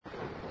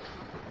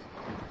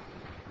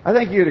I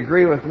think you'd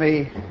agree with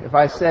me if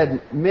I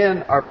said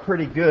men are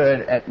pretty good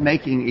at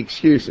making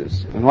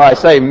excuses. And when I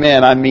say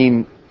men, I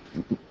mean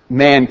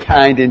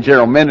mankind in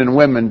general, men and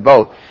women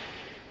both.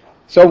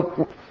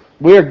 So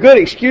we're good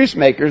excuse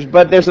makers,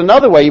 but there's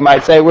another way you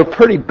might say we're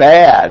pretty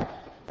bad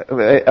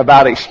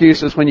about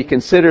excuses when you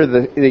consider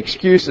the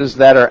excuses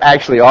that are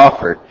actually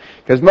offered.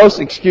 Because most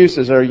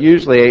excuses are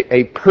usually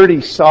a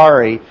pretty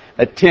sorry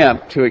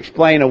attempt to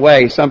explain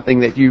away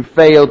something that you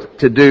failed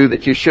to do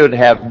that you should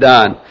have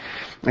done.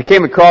 I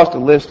came across a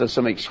list of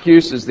some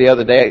excuses the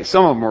other day.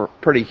 Some of them were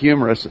pretty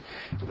humorous.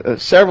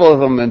 Several of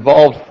them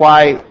involved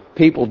why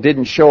people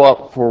didn't show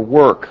up for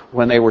work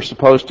when they were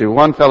supposed to.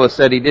 One fellow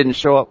said he didn't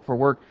show up for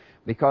work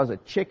because a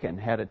chicken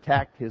had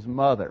attacked his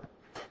mother.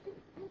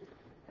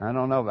 I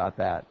don't know about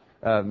that.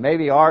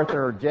 Maybe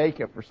Arthur or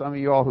Jacob, or some of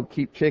you all who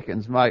keep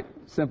chickens, might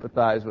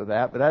sympathize with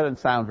that, but that doesn't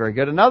sound very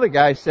good. Another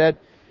guy said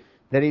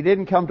that he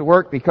didn't come to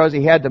work because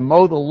he had to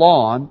mow the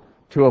lawn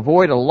to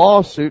avoid a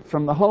lawsuit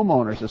from the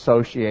homeowners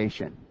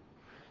association.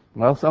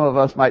 Well, some of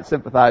us might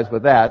sympathize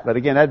with that, but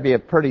again, that'd be a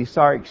pretty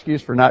sorry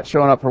excuse for not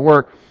showing up for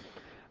work.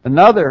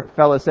 Another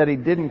fellow said he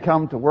didn't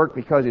come to work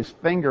because his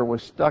finger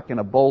was stuck in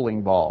a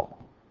bowling ball.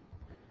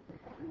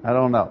 I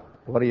don't know.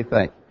 What do you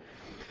think?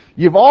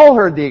 You've all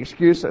heard the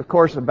excuse, of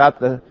course, about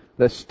the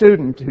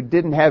student who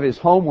didn't have his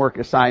homework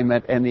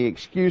assignment, and the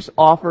excuse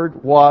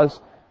offered was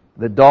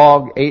the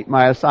dog ate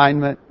my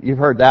assignment. You've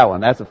heard that one.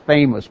 That's a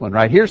famous one,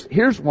 right?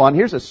 Here's one.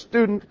 Here's a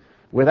student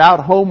without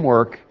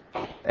homework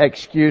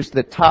excuse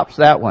that tops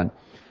that one.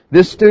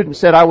 This student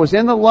said, I was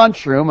in the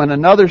lunchroom and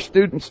another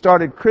student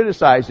started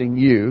criticizing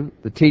you,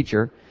 the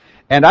teacher,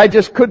 and I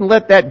just couldn't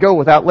let that go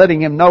without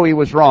letting him know he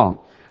was wrong.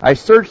 I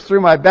searched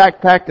through my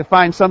backpack to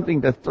find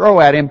something to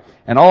throw at him,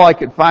 and all I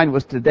could find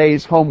was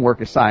today's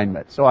homework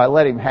assignment. So I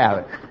let him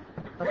have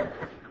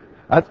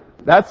it.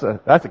 That's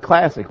a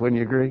classic, wouldn't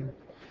you agree?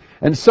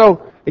 And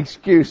so,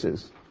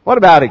 excuses. What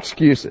about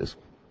excuses?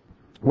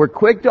 We're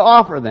quick to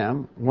offer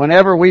them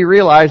whenever we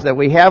realize that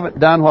we haven't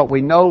done what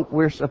we know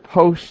we're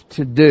supposed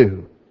to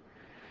do.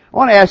 I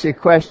want to ask you a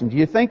question. Do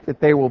you think that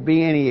there will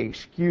be any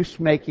excuse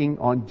making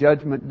on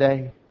Judgment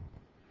Day?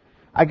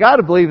 I got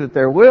to believe that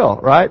there will,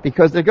 right?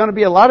 Because there are going to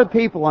be a lot of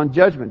people on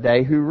Judgment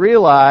Day who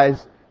realize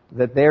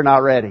that they're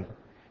not ready.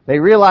 They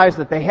realize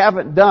that they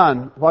haven't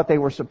done what they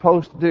were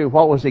supposed to do,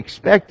 what was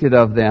expected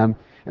of them.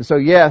 And so,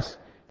 yes,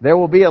 there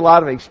will be a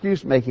lot of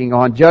excuse making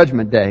on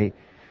Judgment Day.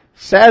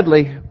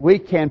 Sadly, we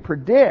can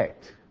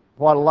predict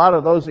what a lot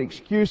of those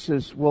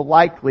excuses will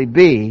likely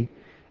be,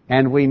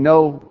 and we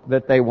know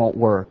that they won't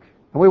work.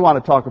 And we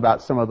want to talk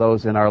about some of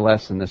those in our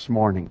lesson this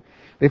morning.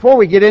 Before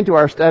we get into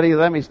our study,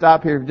 let me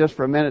stop here just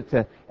for a minute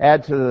to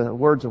add to the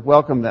words of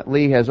welcome that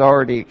Lee has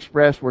already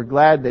expressed. We're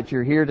glad that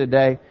you're here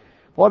today.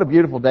 What a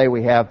beautiful day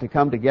we have to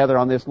come together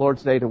on this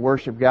Lord's Day to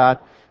worship God.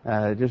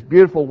 Just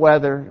beautiful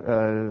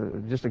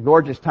weather, just a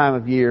gorgeous time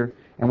of year,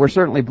 and we're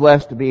certainly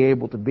blessed to be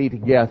able to be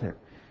together.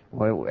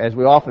 As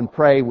we often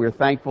pray, we're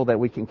thankful that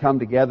we can come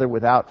together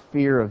without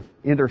fear of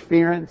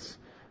interference.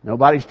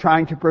 Nobody's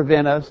trying to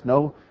prevent us.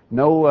 No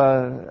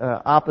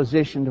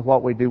opposition to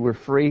what we do. We're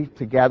free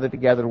to gather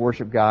together to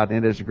worship God,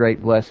 and it is a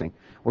great blessing.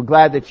 We're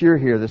glad that you're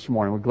here this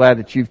morning. We're glad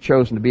that you've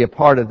chosen to be a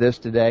part of this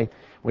today.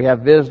 We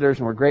have visitors,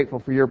 and we're grateful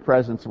for your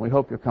presence, and we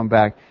hope you'll come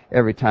back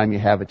every time you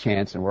have a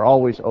chance, and we're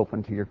always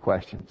open to your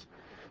questions.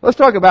 Let's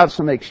talk about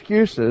some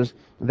excuses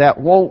that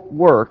won't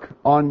work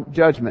on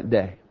Judgment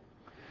Day.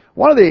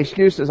 One of the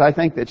excuses I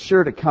think that's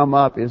sure to come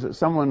up is that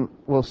someone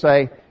will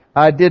say,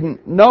 I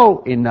didn't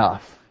know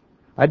enough.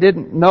 I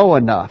didn't know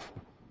enough.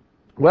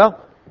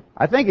 Well,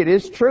 I think it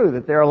is true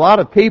that there are a lot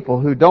of people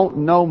who don't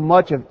know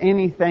much of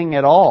anything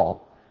at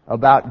all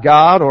about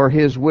God or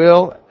His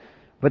will,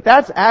 but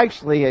that's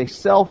actually a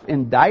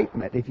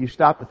self-indictment if you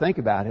stop to think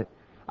about it.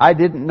 I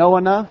didn't know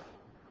enough.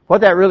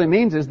 What that really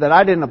means is that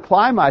I didn't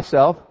apply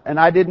myself and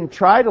I didn't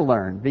try to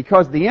learn,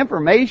 because the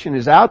information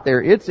is out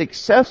there, it's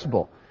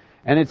accessible,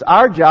 and it's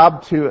our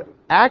job to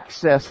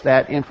access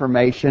that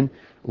information,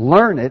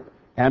 learn it,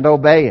 and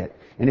obey it.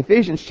 In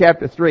Ephesians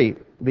chapter 3,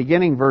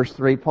 beginning verse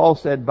 3, Paul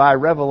said, by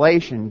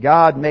revelation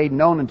God made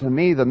known unto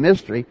me the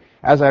mystery,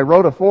 as I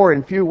wrote afore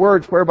in few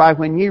words, whereby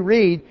when ye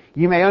read,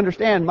 ye may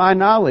understand my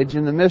knowledge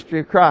in the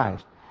mystery of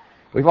Christ.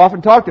 We've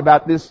often talked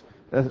about this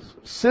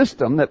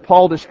system that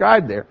Paul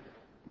described there.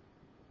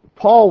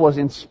 Paul was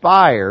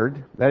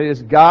inspired, that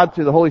is, God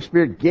through the Holy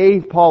Spirit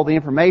gave Paul the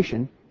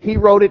information. He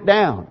wrote it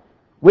down.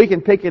 We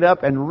can pick it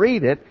up and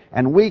read it,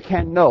 and we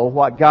can know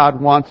what God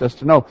wants us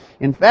to know.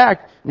 In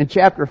fact, in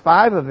chapter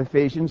 5 of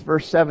Ephesians,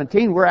 verse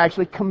 17, we're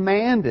actually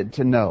commanded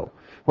to know.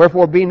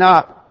 Wherefore be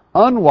not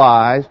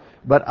unwise,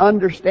 but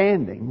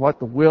understanding what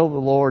the will of the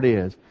Lord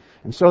is.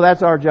 And so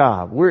that's our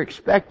job. We're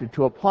expected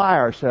to apply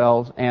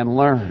ourselves and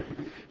learn.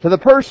 To the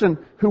person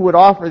who would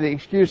offer the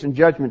excuse in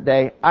Judgment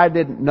Day, I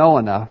didn't know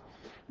enough,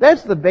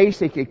 that's the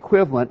basic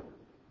equivalent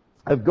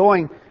of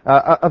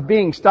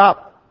being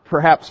stopped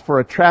perhaps for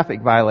a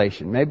traffic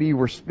violation. Maybe you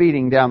were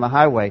speeding down the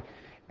highway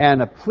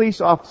and a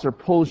police officer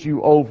pulls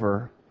you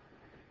over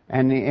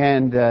and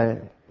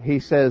he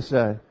says,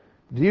 do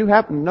you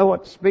happen to know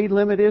what the speed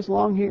limit is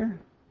along here?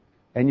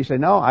 And you say,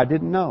 no, I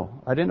didn't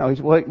know. I didn't know. He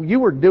said, well, you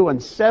were doing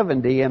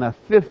 70 and a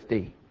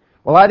 50.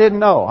 Well, I didn't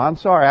know. I'm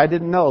sorry. I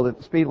didn't know that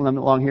the speed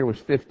limit along here was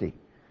 50.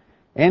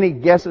 Any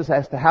guesses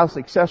as to how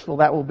successful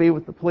that will be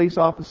with the police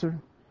officer?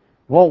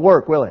 Won't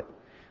work, will it?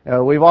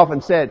 We've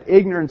often said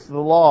ignorance of the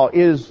law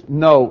is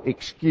no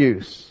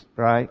excuse,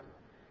 right?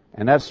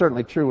 And that's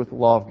certainly true with the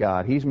law of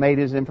God. He's made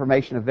His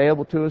information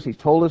available to us. He's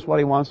told us what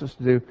He wants us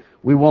to do.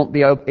 We won't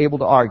be able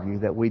to argue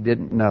that we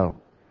didn't know.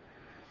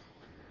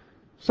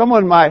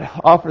 Someone might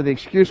offer the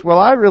excuse, well,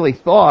 I really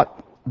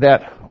thought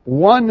that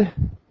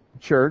one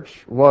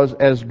church was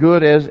as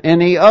good as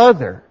any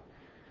other.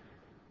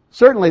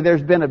 Certainly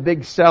there's been a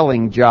big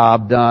selling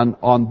job done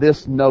on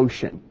this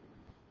notion.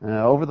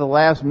 Over the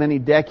last many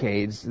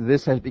decades,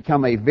 this has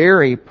become a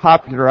very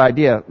popular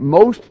idea.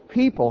 Most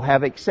people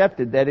have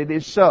accepted that it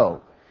is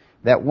so,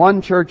 that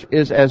one church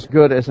is as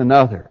good as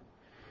another.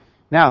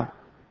 Now,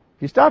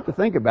 if you stop to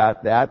think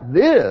about that,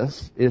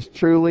 this is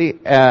truly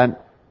an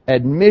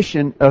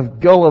admission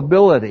of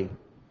gullibility.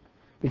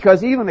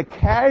 Because even a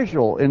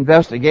casual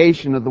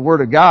investigation of the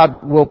Word of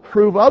God will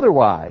prove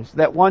otherwise,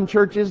 that one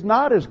church is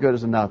not as good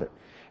as another.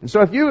 And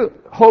so if you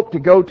hope to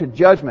go to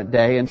Judgment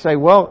Day and say,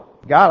 well,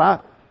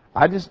 God,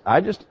 I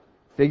just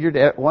figured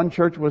that one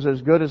church was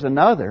as good as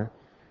another,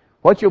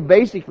 what you'll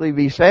basically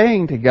be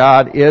saying to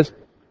God is,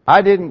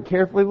 I didn't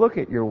carefully look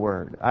at your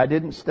Word. I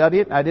didn't study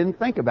it, and I didn't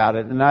think about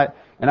it, and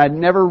I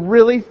never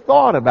really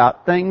thought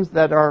about things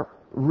that are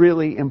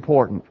really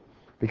important.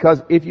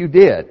 Because if you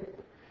did,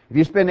 if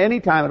you spend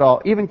any time at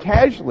all, even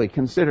casually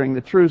considering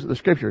the truths of the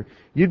Scripture,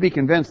 you'd be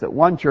convinced that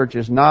one church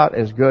is not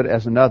as good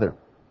as another.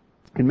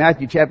 In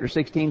Matthew chapter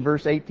 16,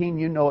 verse 18,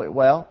 you know it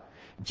well.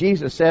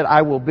 Jesus said,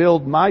 I will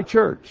build my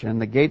church,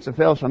 and the gates of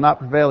hell shall not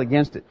prevail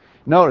against it.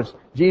 Notice,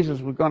 Jesus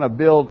was going to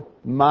build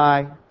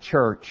my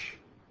church.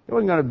 He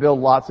wasn't going to build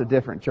lots of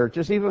different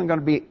churches. He wasn't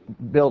going to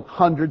build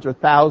hundreds or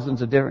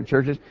thousands of different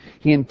churches.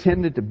 He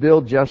intended to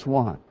build just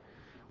one.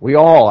 We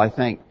all, I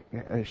think,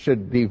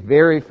 should be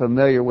very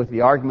familiar with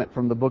the argument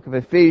from the book of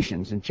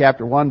Ephesians. In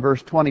chapter 1,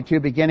 verse 22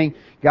 beginning,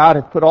 God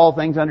hath put all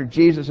things under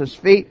Jesus'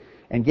 feet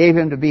and gave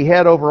Him to be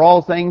head over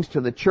all things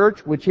to the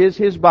church, which is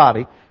His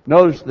body.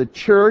 Notice the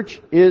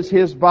church is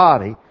His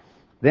body.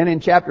 Then in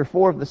chapter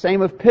 4 of the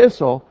same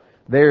epistle,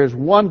 there is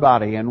one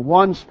body and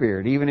one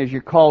Spirit, even as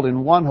you're called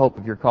in one hope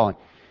of your calling.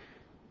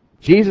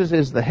 Jesus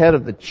is the head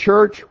of the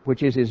church,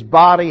 which is His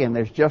body, and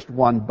there's just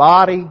one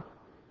body.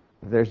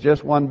 If there's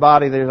just one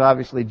body, there's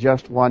obviously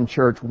just one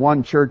church.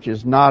 One church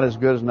is not as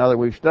good as another.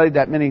 We've studied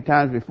that many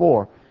times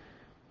before.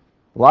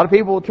 A lot of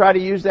people will try to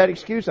use that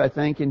excuse, I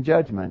think, in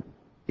judgment.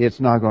 It's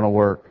not going to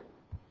work.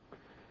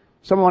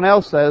 Someone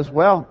else says,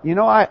 well, you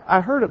know,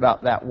 I heard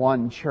about that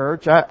one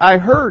church. I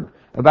heard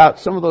about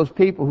some of those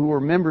people who were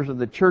members of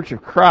the Church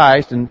of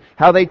Christ and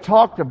how they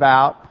talked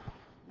about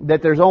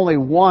that there's only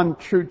one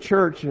true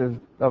church of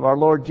our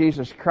Lord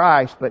Jesus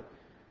Christ, but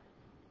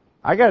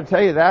I got to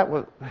tell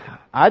you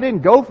I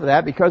didn't go for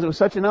that because it was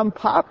such an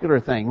unpopular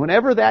thing.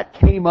 Whenever that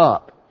came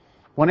up,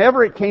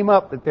 whenever it came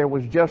up that there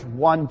was just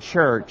one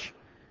church,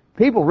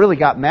 people really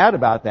got mad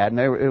about that, and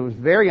it was a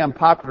very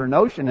unpopular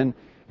notion,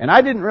 and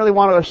I didn't really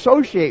want to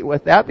associate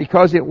with that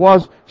because it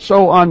was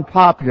so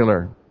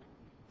unpopular.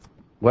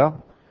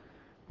 Well,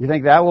 you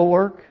think that will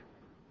work?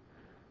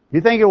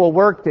 You think it will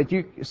work that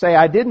you say,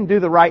 I didn't do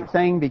the right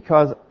thing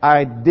because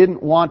I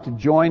didn't want to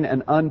join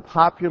an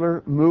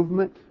unpopular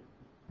movement?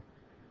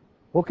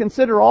 Well,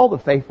 consider all the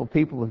faithful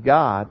people of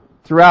God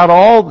throughout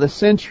all the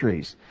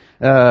centuries.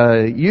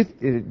 Do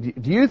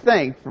you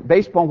think,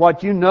 based upon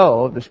what you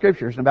know of the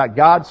Scriptures and about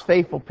God's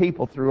faithful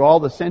people through all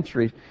the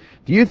centuries,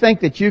 do you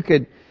think that you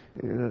could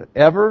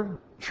ever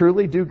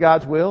truly do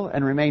God's will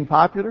and remain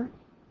popular?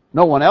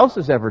 No one else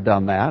has ever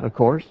done that, of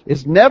course.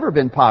 It's never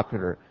been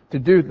popular to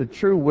do the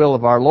true will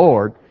of our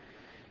Lord.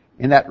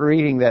 In that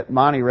reading that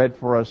Monty read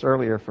for us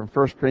earlier from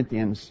 1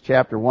 Corinthians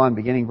chapter 1,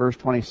 beginning verse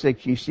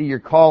 26, you see your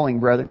calling,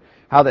 brethren,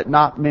 how that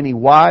not many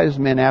wise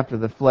men after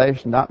the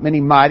flesh, not many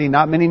mighty,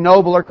 not many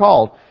noble are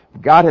called.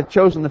 God hath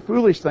chosen the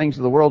foolish things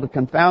of the world to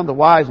confound the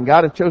wise, and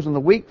God hath chosen the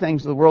weak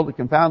things of the world to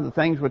confound the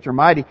things which are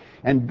mighty,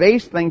 and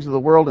base things of the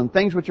world and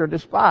things which are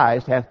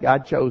despised hath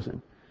God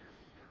chosen.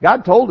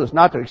 God told us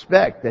not to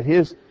expect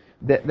that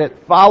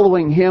that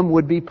following Him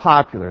would be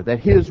popular, that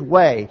His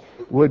way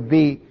would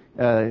be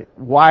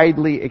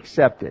widely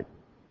accepted.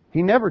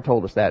 He never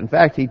told us that. In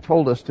fact, He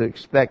told us to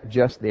expect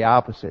just the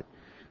opposite.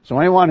 So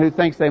anyone who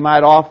thinks they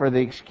might offer the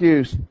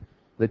excuse,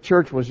 the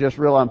church was just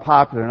real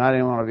unpopular and I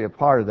didn't want to be a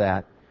part of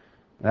that,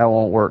 that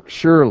won't work.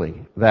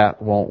 Surely that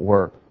won't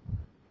work.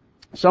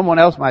 Someone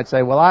else might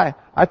say, well,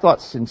 I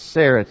thought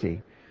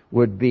sincerity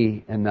would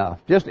be enough.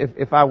 Just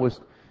if I was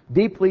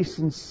deeply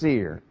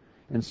sincere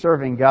in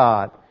serving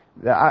God,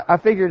 I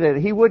figured that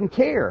He wouldn't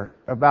care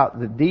about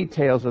the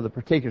details or the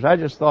particulars. I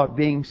just thought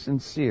being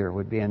sincere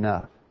would be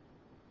enough.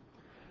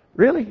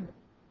 Really?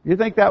 You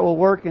think that will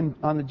work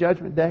on the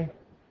judgment day?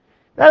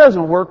 That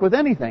doesn't work with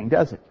anything,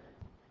 does it?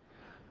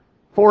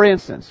 For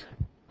instance,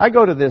 I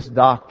go to this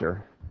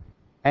doctor,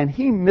 and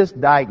he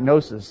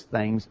misdiagnoses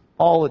things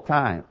all the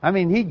time. I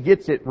mean, he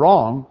gets it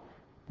wrong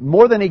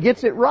more than he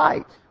gets it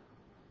right.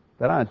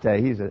 But I'll tell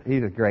you,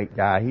 he's a great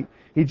guy.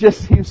 He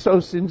just seems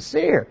so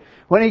sincere.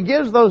 When he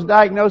gives those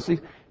diagnoses,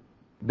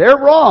 they're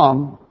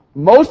wrong.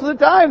 Most of the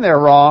time they're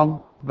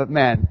wrong. But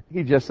man,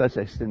 he's just such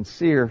a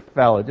sincere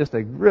fellow, just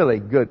a really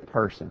good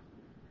person.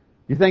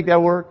 You think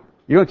that'll work?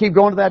 You going to keep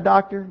going to that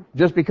doctor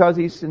just because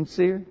he's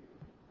sincere?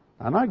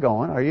 I'm not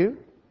going, are you?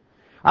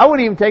 I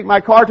wouldn't even take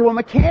my car to a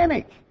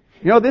mechanic.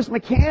 You know, this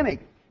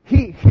mechanic,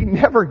 he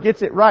never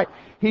gets it right.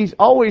 He's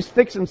always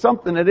fixing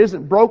something that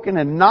isn't broken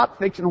and not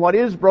fixing what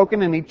is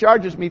broken, and he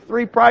charges me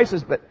 3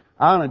 prices, but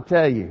I'm going to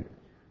tell you,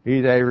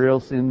 he's a real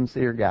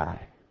sincere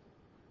guy.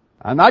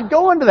 I'm not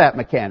going to that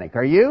mechanic,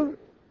 are you?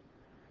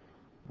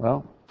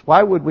 Well,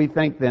 why would we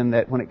think then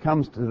that when it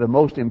comes to the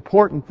most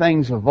important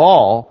things of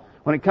all,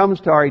 when it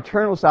comes to our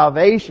eternal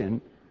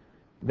salvation,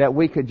 that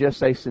we could just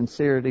say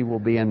sincerity will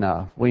be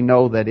enough? We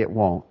know that it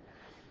won't.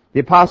 The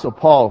Apostle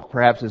Paul,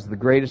 perhaps, is the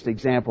greatest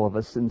example of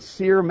a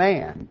sincere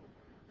man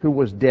who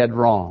was dead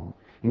wrong.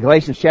 In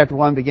Galatians chapter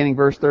 1, beginning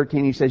verse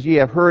 13, he says, "Ye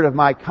have heard of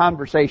my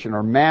conversation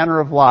or manner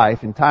of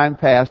life in time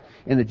past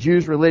in the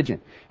Jews'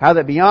 religion, how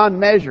that beyond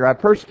measure I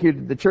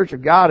persecuted the church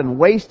of God and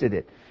wasted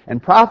it,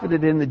 and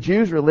profited in the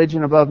Jews'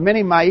 religion above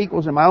many of my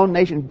equals in my own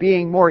nation,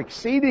 being more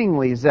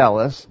exceedingly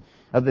zealous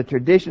of the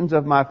traditions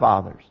of my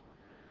fathers."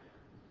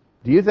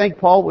 Do you think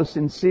Paul was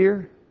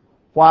sincere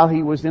while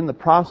he was in the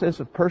process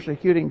of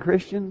persecuting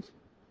Christians?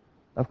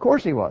 Of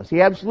course he was.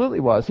 He absolutely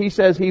was. He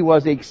says he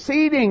was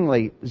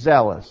exceedingly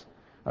zealous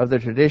of the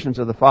traditions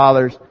of the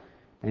fathers,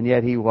 and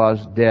yet he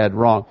was dead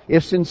wrong.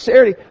 If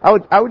sincerity,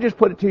 I would just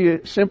put it to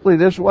you simply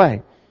this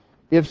way.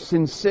 If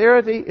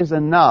sincerity is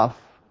enough,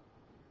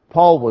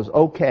 Paul was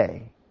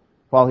okay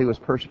while he was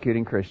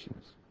persecuting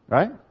Christians.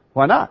 Right?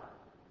 Why not?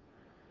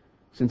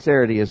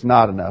 Sincerity is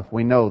not enough.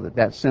 We know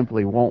that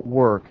simply won't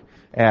work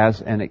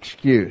as an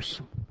excuse.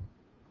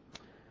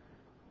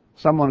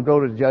 Someone will go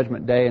to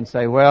Judgment Day and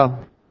say,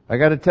 well, I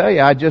got to tell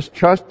you, I just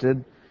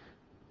trusted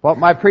what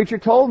my preacher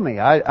told me.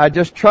 I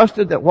just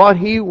trusted that what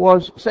he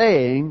was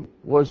saying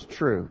was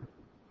true.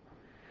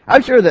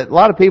 I'm sure that a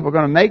lot of people are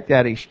going to make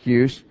that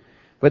excuse,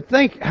 but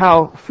think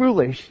how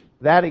foolish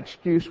that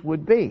excuse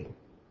would be.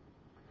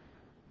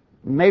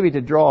 Maybe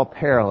to draw a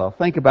parallel,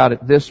 think about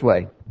it this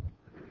way.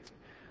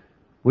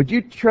 Would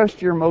you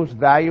trust your most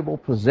valuable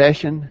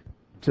possession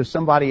to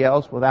somebody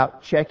else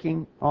without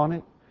checking on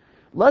it?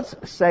 Let's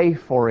say,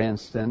 for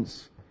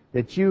instance,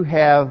 that you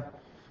have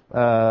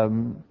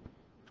 $1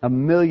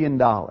 million. You've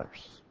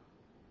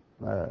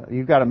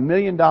got $1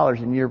 million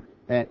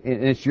and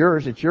it's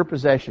yours, it's your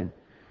possession.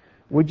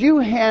 Would you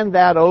hand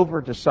that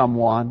over to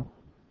someone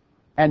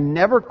and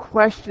never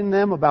question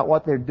them about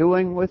what they're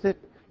doing with it?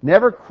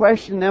 Never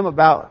question them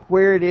about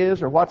where it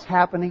is or what's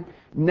happening?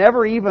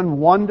 Never even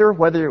wonder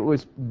whether it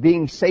was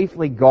being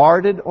safely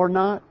guarded or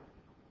not?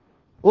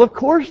 Well, of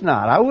course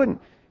not. I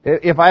wouldn't.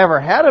 If I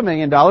ever had $1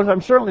 million,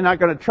 I'm certainly not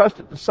going to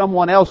trust it to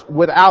someone else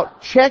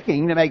without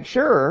checking to make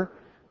sure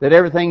that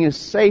everything is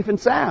safe and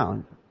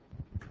sound.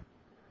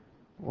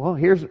 Well,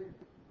 here's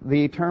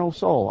the eternal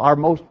soul, our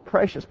most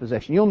precious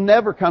possession. You'll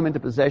never come into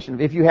possession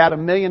of, if you had $1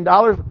 million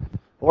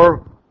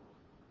or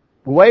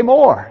way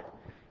more,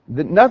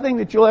 nothing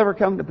that you'll ever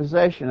come to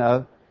possession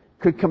of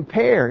could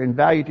compare in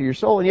value to your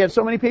soul. And yet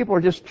so many people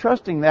are just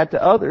trusting that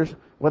to others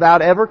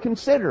without ever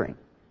considering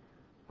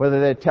whether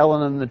they're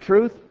telling them the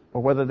truth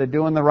or whether they're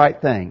doing the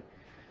right thing.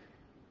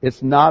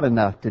 It's not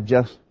enough to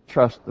just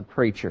trust the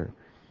preacher.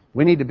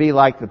 We need to be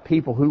like the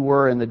people who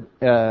were in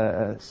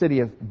the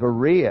city of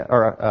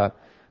Berea,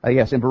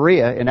 in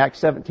Berea, in Acts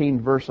 17,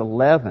 verse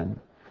 11.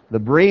 The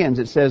Bereans,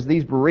 it says,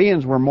 these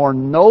Bereans were more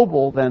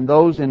noble than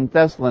those in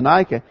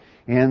Thessalonica,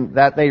 and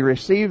that they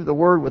received the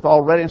word with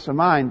all readiness of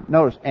mind,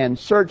 notice, and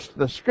searched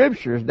the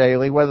Scriptures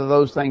daily whether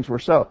those things were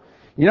so.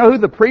 You know who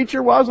the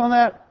preacher was on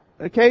that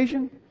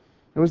occasion?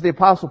 It was the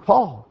Apostle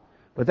Paul.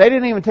 But they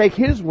didn't even take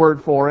his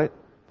word for it.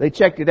 They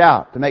checked it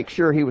out to make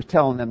sure he was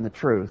telling them the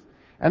truth.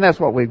 And that's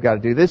what we've got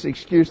to do. This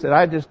excuse that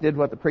I just did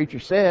what the preacher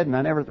said and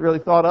I never really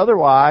thought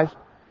otherwise,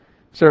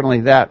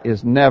 certainly that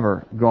is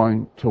never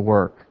going to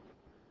work.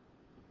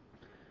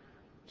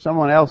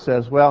 Someone else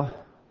says, well,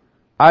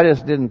 I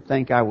just didn't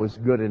think I was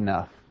good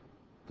enough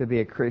to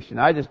be a Christian.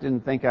 I just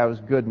didn't think I was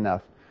good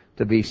enough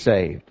to be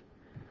saved.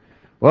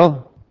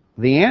 Well,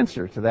 the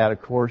answer to that,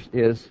 of course,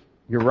 is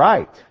you're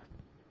right.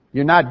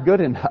 You're not good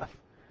enough.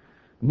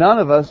 None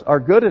of us are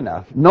good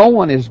enough. No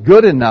one is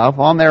good enough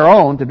on their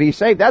own to be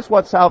saved. That's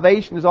what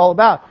salvation is all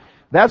about.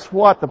 That's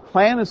what the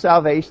plan of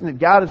salvation that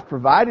God has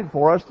provided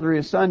for us through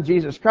His Son,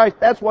 Jesus Christ,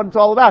 that's what it's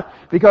all about.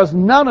 Because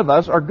none of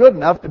us are good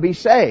enough to be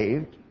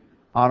saved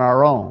on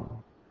our own.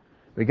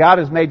 But God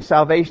has made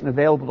salvation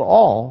available to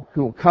all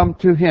who will come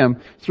to Him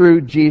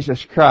through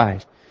Jesus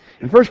Christ.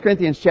 In 1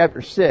 Corinthians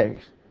chapter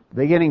 6,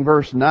 beginning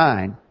verse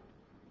 9,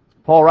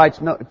 Paul writes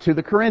to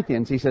the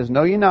Corinthians, he says,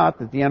 know ye not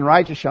that the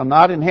unrighteous shall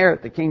not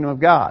inherit the kingdom of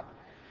God?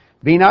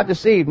 Be not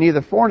deceived,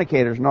 neither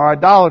fornicators, nor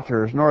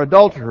idolaters, nor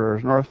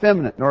adulterers, nor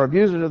effeminate, nor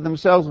abusers of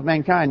themselves of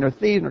mankind, nor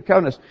thieves, nor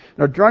covetous,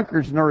 nor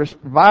drunkards, nor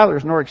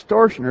revilers, nor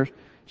extortioners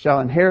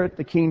shall inherit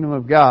the kingdom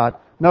of God.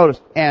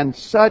 Notice, and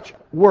such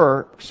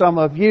were some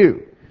of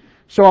you.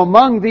 So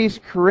among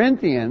these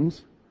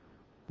Corinthians,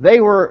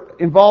 they were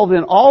involved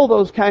in all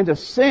those kinds of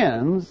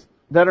sins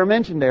that are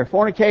mentioned there.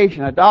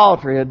 Fornication,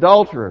 idolatry,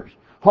 adulterers,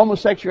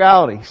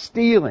 homosexuality,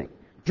 stealing,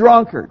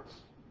 drunkards,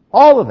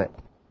 all of it.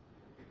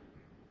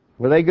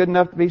 Were they good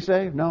enough to be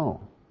saved? No.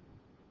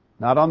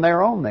 Not on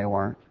their own they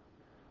weren't.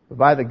 But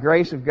by the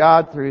grace of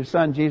God through His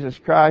Son Jesus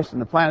Christ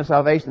and the plan of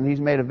salvation that He's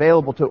made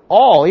available to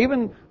all,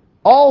 even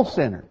all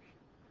sinners.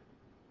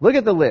 Look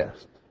at the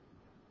list.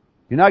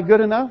 You're not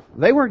good enough?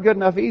 They weren't good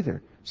enough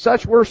either.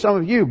 Such were some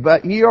of you,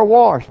 but ye are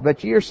washed,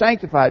 but ye are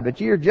sanctified,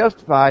 but ye are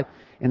justified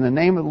in the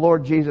name of the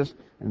Lord Jesus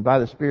and by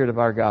the Spirit of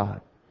our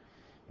God.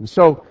 And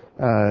so,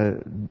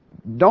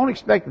 don't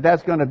expect that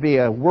that's going to be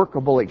a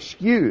workable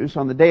excuse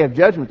on the day of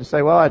judgment to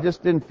say, well, I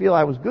just didn't feel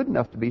I was good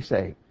enough to be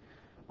saved.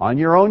 On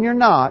your own, you're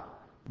not,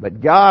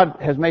 but God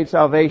has made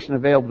salvation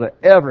available to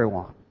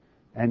everyone,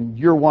 and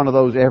you're one of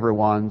those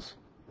everyones.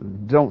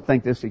 Don't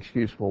think this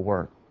excuse will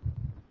work.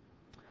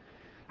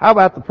 How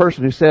about the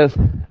person who says,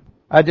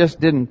 I just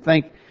didn't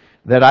think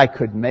that I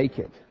could make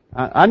it.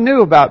 I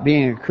knew about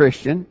being a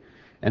Christian,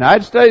 and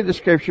I'd studied the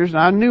Scriptures, and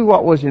I knew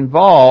what was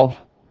involved,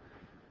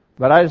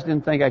 but I just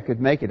didn't think I could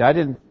make it.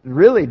 I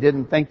really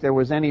didn't think there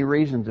was any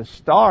reason to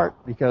start,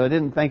 because I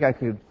didn't think I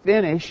could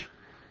finish.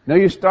 No,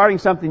 you're starting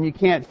something you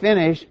can't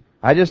finish.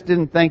 I just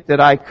didn't think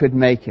that I could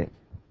make it.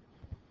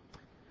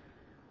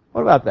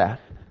 What about that?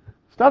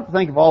 Stop to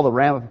think of all the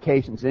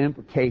ramifications and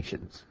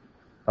implications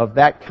of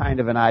that kind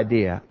of an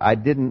idea. I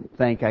didn't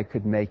think I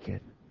could make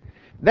it.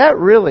 That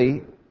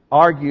really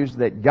argues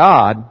that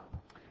God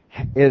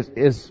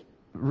is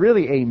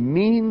really a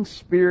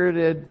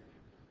mean-spirited,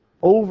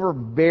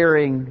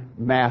 overbearing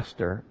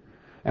master.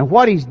 And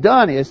what He's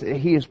done is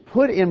He has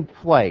put in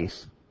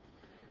place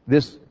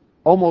this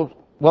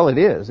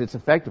it's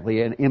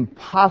effectively an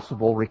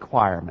impossible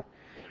requirement.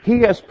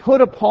 He has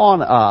put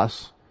upon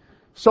us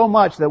so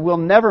much that we'll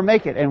never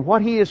make it. And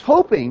what He is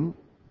hoping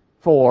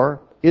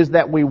for is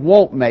that we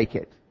won't make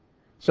it,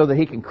 so that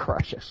He can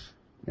crush us.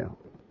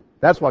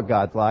 That's what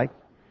God's like.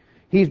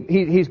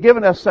 He's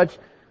given us such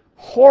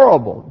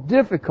horrible,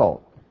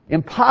 difficult,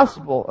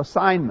 impossible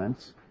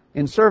assignments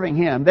in serving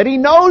Him that He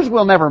knows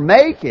we'll never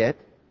make it.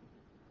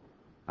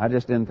 I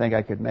just didn't think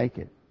I could make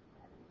it.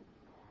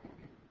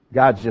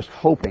 God's just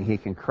hoping He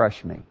can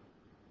crush me.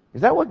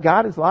 Is that what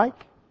God is like?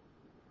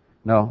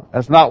 No,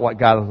 that's not what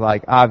God is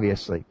like,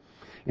 obviously.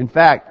 In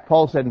fact,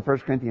 Paul said in 1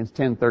 Corinthians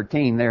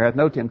 10:13, there hath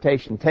no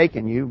temptation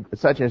taken you,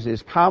 such as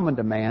is common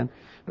to man.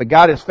 But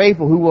God is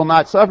faithful, who will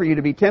not suffer you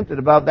to be tempted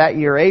above that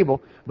ye are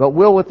able, but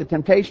will with the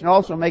temptation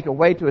also make a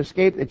way to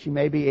escape, that you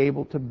may be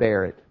able to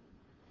bear it.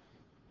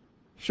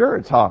 Sure,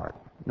 it's hard.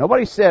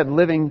 Nobody said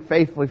living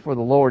faithfully for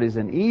the Lord is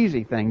an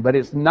easy thing, but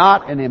it's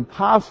not an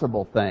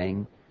impossible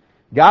thing.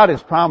 God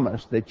has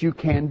promised that you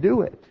can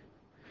do it.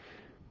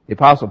 The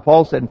Apostle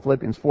Paul said in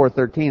Philippians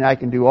 4:13, I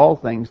can do all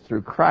things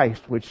through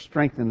Christ, which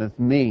strengtheneth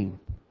me.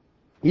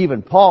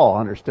 Even Paul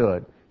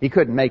understood he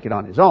couldn't make it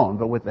on his own,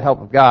 but with the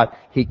help of God,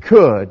 he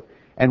could,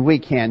 and we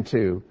can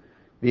too.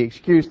 The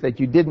excuse that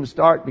you didn't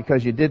start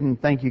because you didn't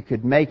think you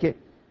could make it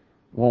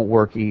won't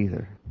work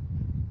either.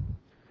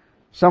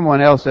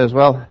 Someone else says,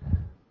 well,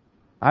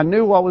 I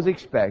knew what was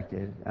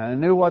expected. I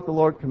knew what the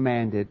Lord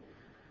commanded.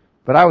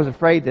 But I was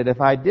afraid that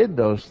if I did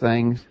those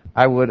things,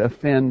 I would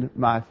offend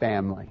my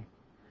family.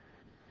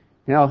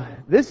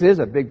 This is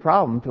a big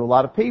problem to a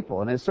lot of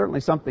people, and it's certainly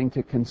something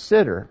to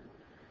consider.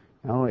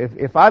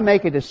 If I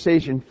make a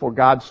decision for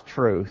God's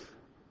truth,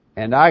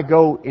 and I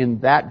go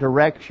in that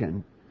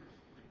direction,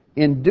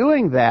 in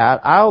doing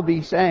that, I'll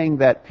be saying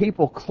that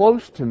people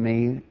close to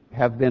me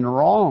have been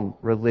wrong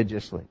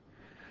religiously.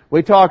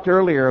 We talked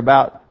earlier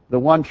about the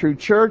one true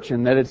church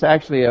and that it's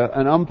actually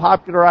an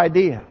unpopular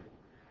idea.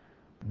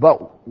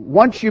 But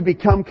once you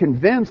become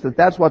convinced that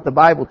that's what the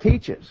Bible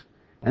teaches,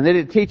 and that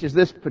it teaches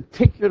this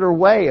particular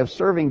way of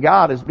serving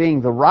God as being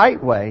the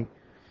right way,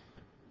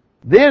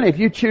 then if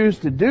you choose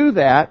to do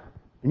that,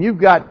 and you've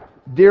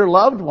got dear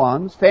loved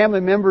ones, family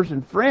members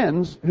and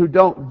friends who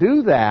don't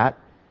do that,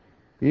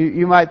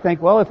 you might think,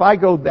 well, if I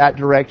go that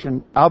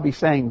direction, I'll be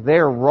saying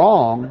they're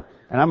wrong,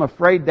 and I'm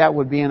afraid that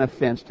would be an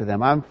offense to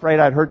them. I'm afraid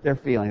I'd hurt their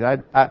feelings.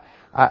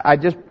 I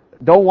just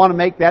don't want to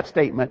make that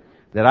statement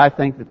that I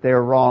think that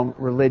they're wrong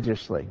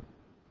religiously.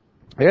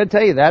 I got to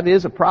tell you, that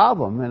is a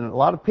problem, and a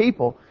lot of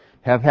people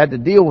have had to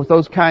deal with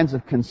those kinds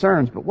of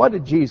concerns. But what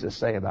did Jesus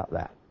say about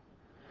that?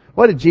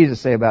 What did Jesus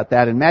say about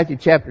that? In Matthew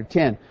chapter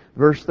 10,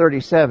 verse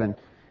 37,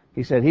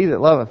 He said, He that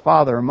loveth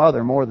father or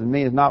mother more than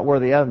me is not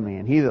worthy of me,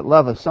 and he that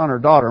loveth son or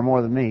daughter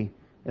more than me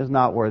is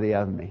not worthy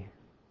of me.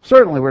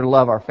 Certainly we're to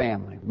love our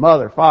family,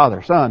 mother,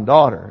 father, son,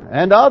 daughter,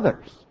 and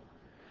others.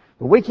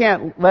 But we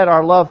can't let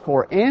our love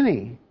for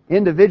any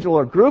individual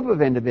or group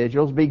of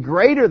individuals be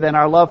greater than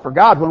our love for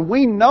God when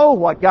we know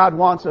what God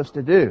wants us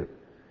to do.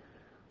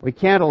 We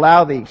can't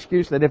allow the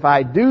excuse that if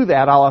I do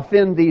that, I'll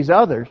offend these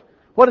others.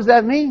 What does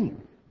that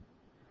mean?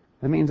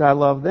 That means I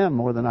love them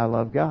more than I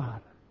love God.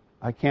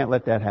 I can't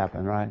let that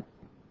happen, right?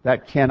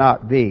 That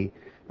cannot be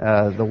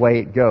the way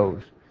it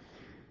goes.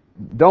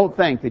 Don't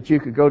think that you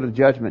could go to the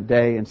judgment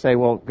day and say,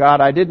 well,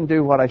 God, I didn't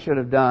do what I should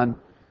have done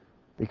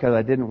because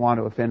I didn't want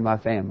to offend my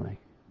family.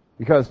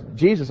 Because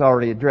Jesus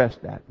already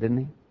addressed that, didn't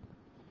he?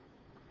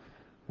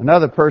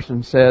 Another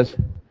person says,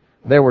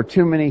 there were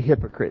too many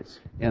hypocrites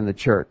in the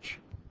church.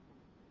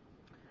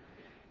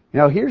 You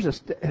know,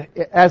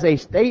 as a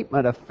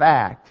statement of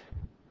fact,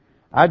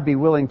 I'd be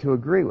willing to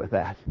agree with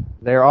that.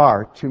 There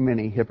are too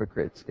many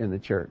hypocrites in the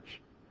church.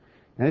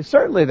 And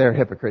certainly there are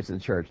hypocrites in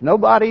the church.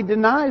 Nobody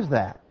denies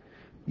that.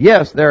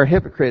 Yes, there are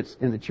hypocrites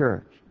in the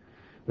church.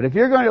 But if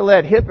you're going to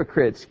let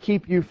hypocrites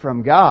keep you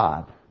from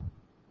God,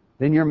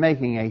 then you're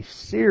making a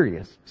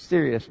serious,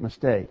 serious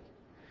mistake.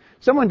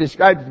 Someone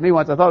described it to me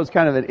once. I thought it was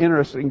kind of an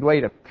interesting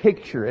way to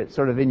picture it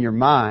sort of in your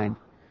mind.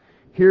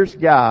 Here's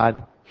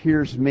God,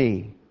 here's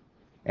me.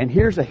 And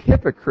here's a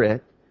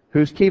hypocrite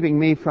who's keeping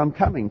me from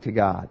coming to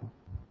God.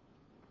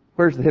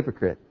 Where's the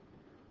hypocrite?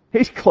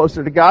 He's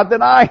closer to God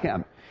than I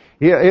am.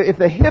 If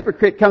the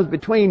hypocrite comes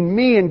between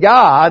me and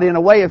God in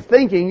a way of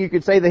thinking, you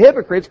could say the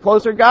hypocrite's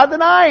closer to God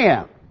than I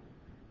am.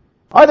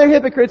 Are there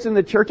hypocrites in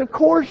the church? Of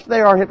course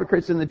there are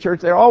hypocrites in the church.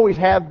 There always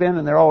have been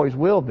and there always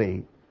will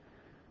be.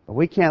 But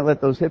we can't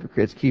let those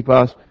hypocrites keep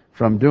us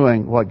from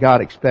doing what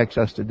God expects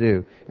us to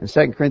do. In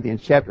 2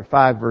 Corinthians chapter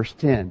 5, verse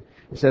 10,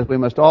 it says, we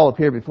must all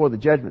appear before the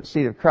judgment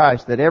seat of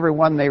Christ, that every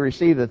one may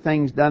receive the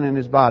things done in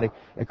his body,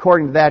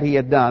 according to that he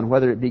had done,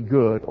 whether it be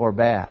good or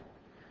bad.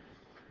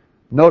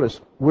 Notice,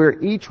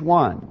 we're each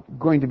one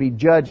going to be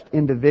judged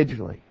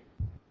individually.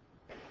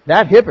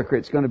 That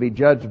hypocrite's going to be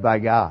judged by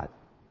God.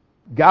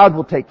 God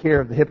will take care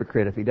of the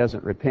hypocrite if he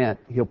doesn't repent.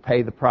 He'll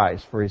pay the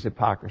price for his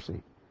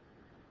hypocrisy.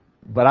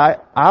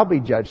 But I'll be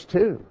judged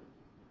too.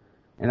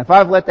 And if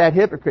I've let that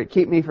hypocrite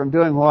keep me from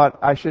doing what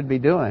I should be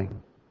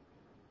doing,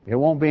 it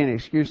won't be an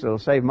excuse that will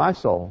save my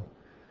soul.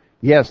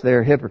 Yes, there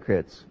are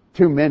hypocrites.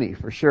 Too many,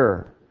 for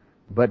sure.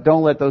 But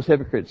don't let those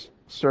hypocrites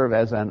serve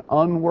as an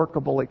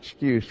unworkable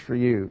excuse for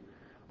you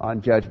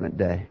on Judgment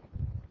Day.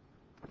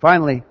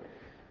 Finally,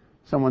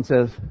 someone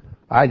says,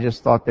 I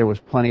just thought there was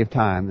plenty of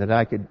time, that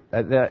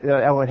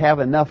I would have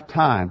enough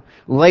time.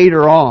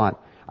 Later on,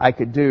 I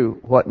could do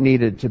what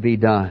needed to be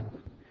done.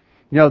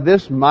 You know,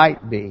 this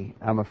might be,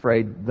 I'm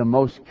afraid, the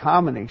most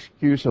common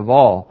excuse of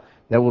all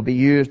that will be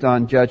used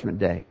on Judgment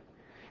Day.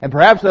 And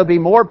perhaps there'll be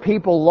more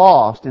people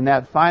lost in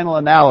that final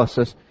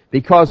analysis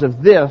because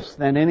of this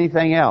than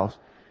anything else.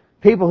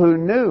 People who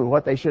knew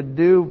what they should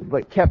do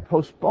but kept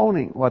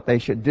postponing what they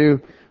should do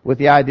with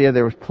the idea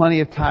there was plenty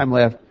of time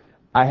left.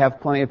 I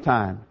have plenty of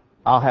time.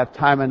 I'll have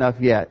time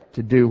enough yet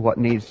to do what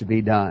needs to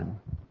be done.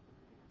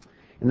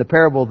 In the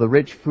parable of the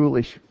rich,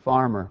 foolish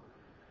farmer,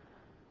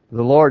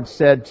 the Lord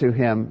said to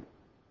him,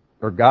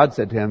 or God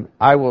said to him,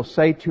 I will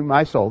say to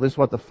my soul, this is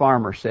what the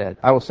farmer said,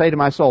 I will say to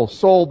my soul,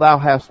 soul, thou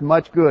hast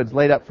much goods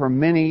laid up for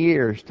many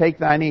years. Take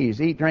thine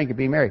ease, eat, drink, and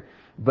be merry.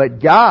 But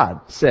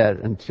God said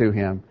unto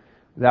him,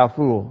 thou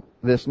fool,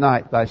 this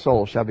night thy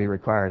soul shall be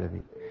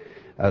required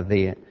of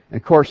thee. And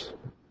of course,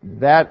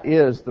 that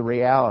is the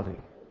reality.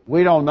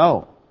 We don't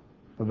know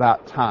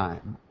about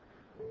time.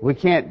 We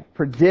can't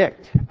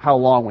predict how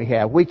long we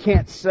have. We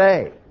can't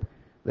say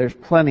there's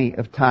plenty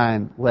of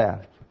time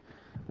left.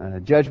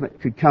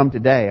 Judgment could come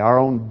today. Our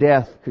own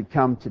death could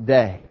come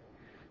today.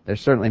 There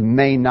certainly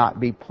may not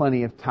be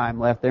plenty of time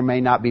left. There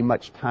may not be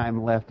much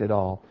time left at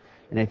all.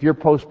 And if you're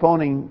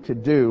postponing to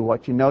do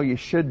what you know you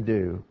should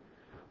do,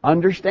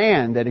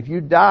 understand that if you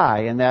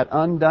die in that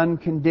undone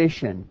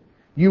condition,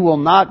 you will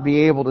not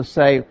be able to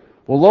say,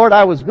 well, Lord,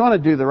 I was going to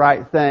do the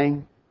right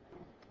thing.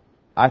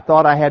 I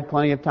thought I had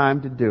plenty of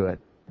time to do it.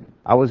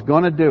 I was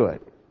going to do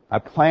it. I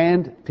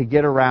planned to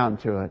get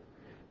around to it,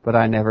 but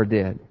I never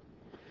did.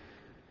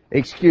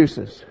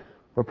 Excuses.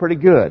 We're pretty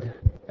good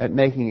at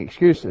making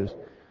excuses,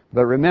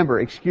 but remember,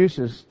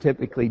 excuses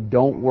typically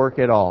don't work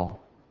at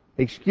all.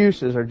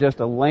 Excuses are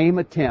just a lame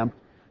attempt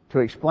to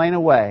explain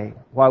away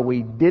why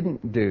we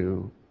didn't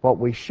do what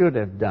we should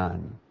have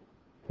done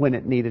when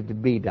it needed to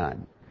be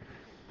done.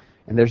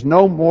 And there's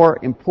no more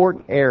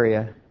important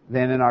area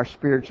than in our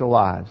spiritual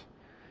lives.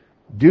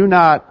 Do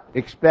not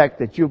expect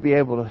that you'll be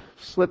able to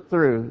slip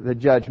through the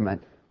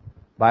judgment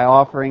by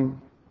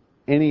offering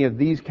any of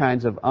these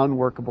kinds of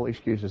unworkable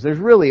excuses. There's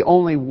really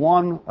only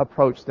one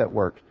approach that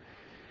works.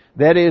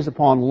 That is,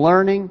 upon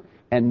learning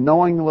and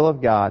knowing the will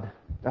of God,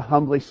 to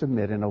humbly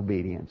submit in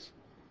obedience.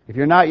 If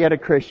you're not yet a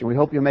Christian, we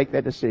hope you'll make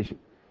that decision.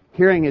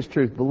 Hearing His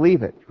truth,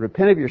 believe it,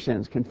 repent of your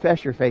sins,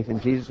 confess your faith in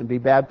Jesus, and be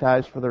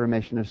baptized for the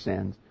remission of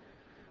sins.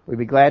 We'd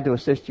be glad to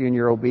assist you in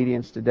your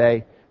obedience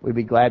today. We'd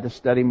be glad to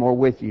study more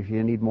with you. If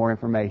you need more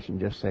information,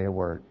 just say a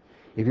word.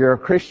 If you're a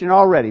Christian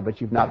already,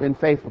 but you've not been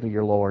faithful to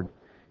your Lord,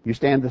 you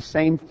stand the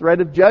same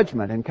threat of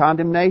judgment and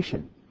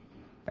condemnation.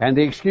 And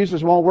the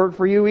excuses won't work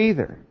for you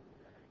either.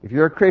 If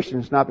you're a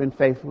Christian who's not been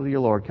faithful to your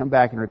Lord, come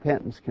back in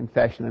repentance,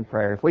 confession, and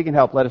prayer. If we can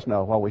help, let us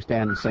know while we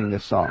stand and sing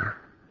this song.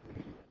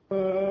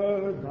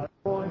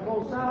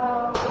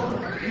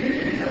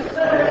 Jesus,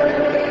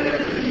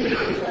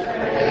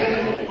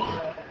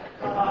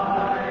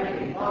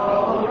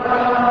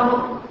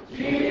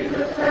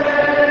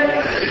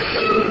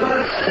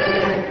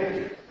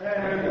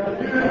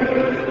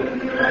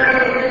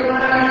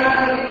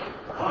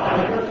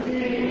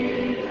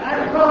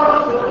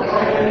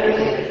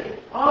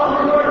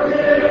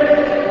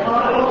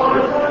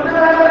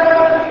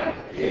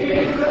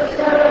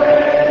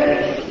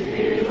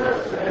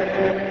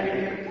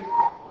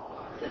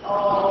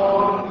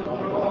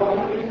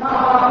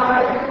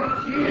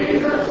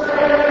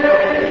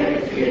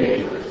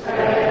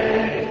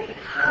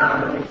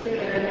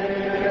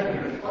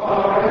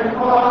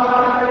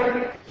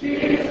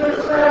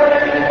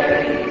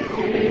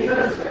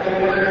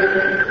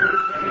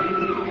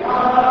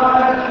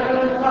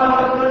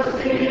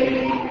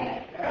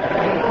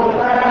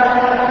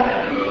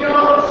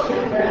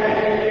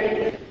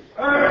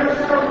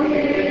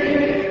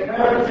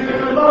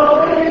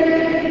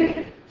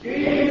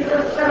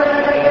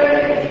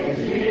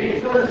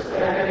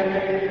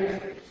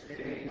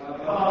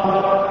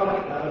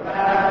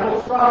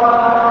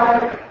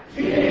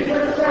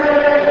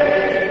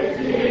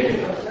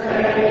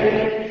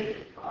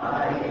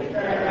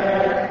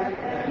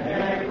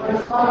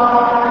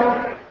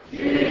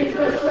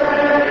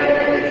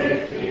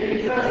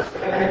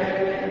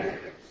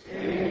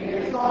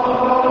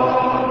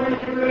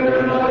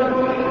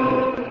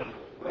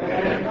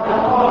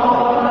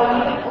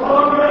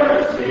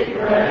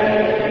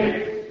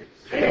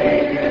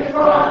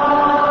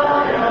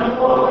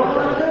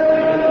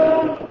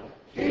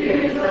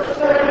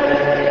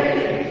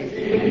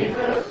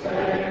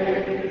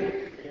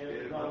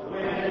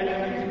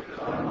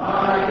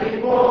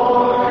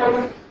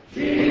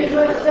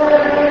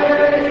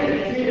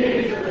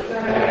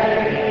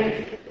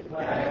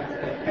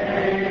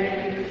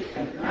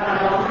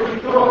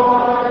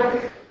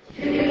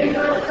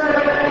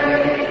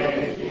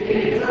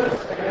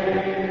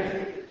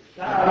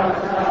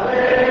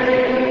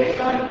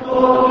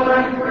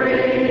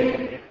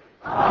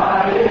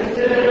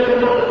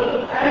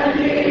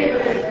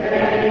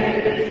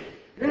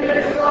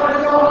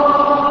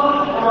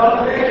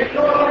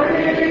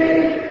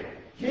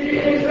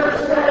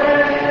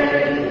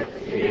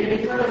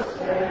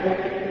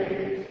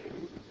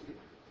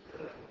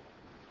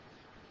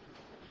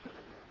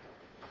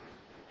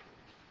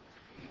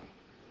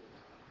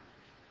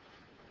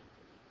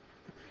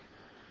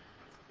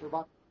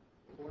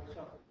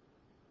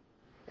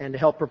 And to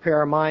help prepare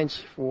our minds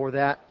for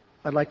that,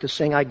 I'd like to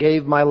sing I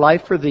Gave My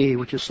Life for Thee,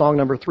 which is song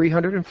number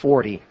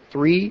 340.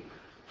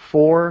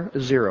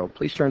 340.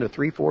 Please turn to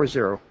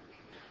 340.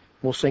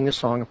 We'll sing this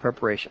song in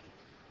preparation.